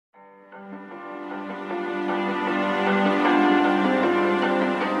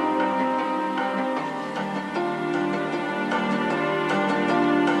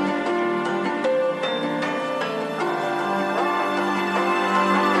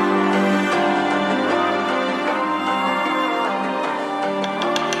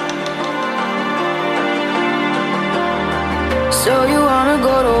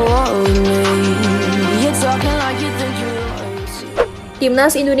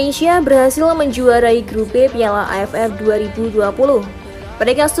Timnas Indonesia berhasil menjuarai grup B Piala AFF 2020.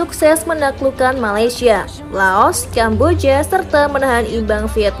 Mereka sukses menaklukkan Malaysia, Laos, Kamboja, serta menahan imbang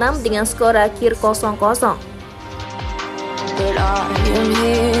Vietnam dengan skor akhir 0-0.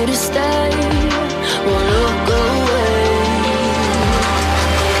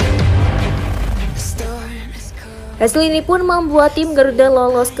 Hasil ini pun membuat tim Garuda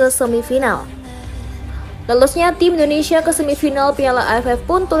lolos ke semifinal. Lolosnya tim Indonesia ke semifinal Piala AFF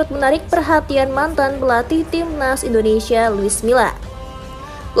pun turut menarik perhatian mantan pelatih Timnas Indonesia, Milla.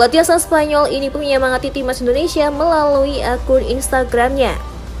 Pelatih asal Spanyol ini pun menyemangati Timnas Indonesia melalui akun Instagramnya.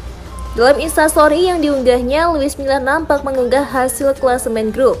 Dalam instastory yang diunggahnya, Milla nampak mengunggah hasil klasemen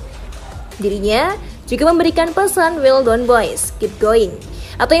grup. Dirinya juga memberikan pesan "Well done boys, keep going",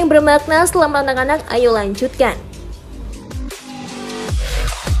 atau yang bermakna "Selamat anak-anak, ayo lanjutkan".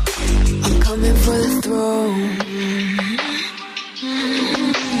 Coming for the throne.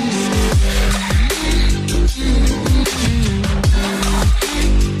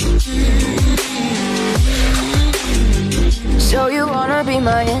 So you wanna be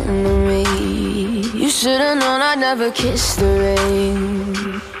my enemy? You should've known I'd never kiss the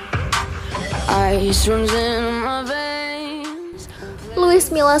rain. Ice runs in my veins.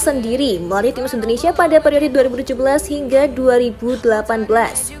 Milla sendiri melatih Timnas Indonesia pada periode 2017 hingga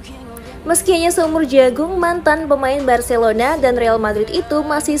 2018. Meski hanya seumur jagung, mantan pemain Barcelona dan Real Madrid itu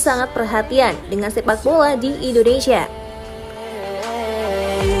masih sangat perhatian dengan sepak bola di Indonesia.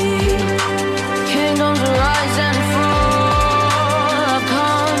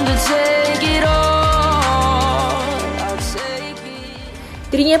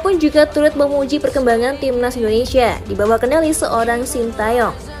 Dirinya pun juga turut memuji perkembangan Timnas Indonesia di bawah kendali seorang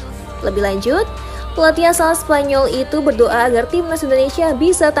Sintayong. Lebih lanjut, pelatih asal Spanyol itu berdoa agar Timnas Indonesia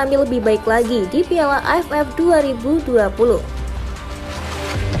bisa tampil lebih baik lagi di Piala AFF 2020.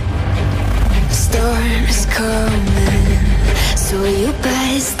 Storm is coming, so you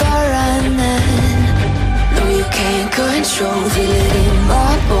better start running. No, you can't control, feel it in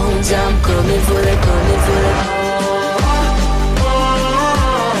my bones. I'm coming for the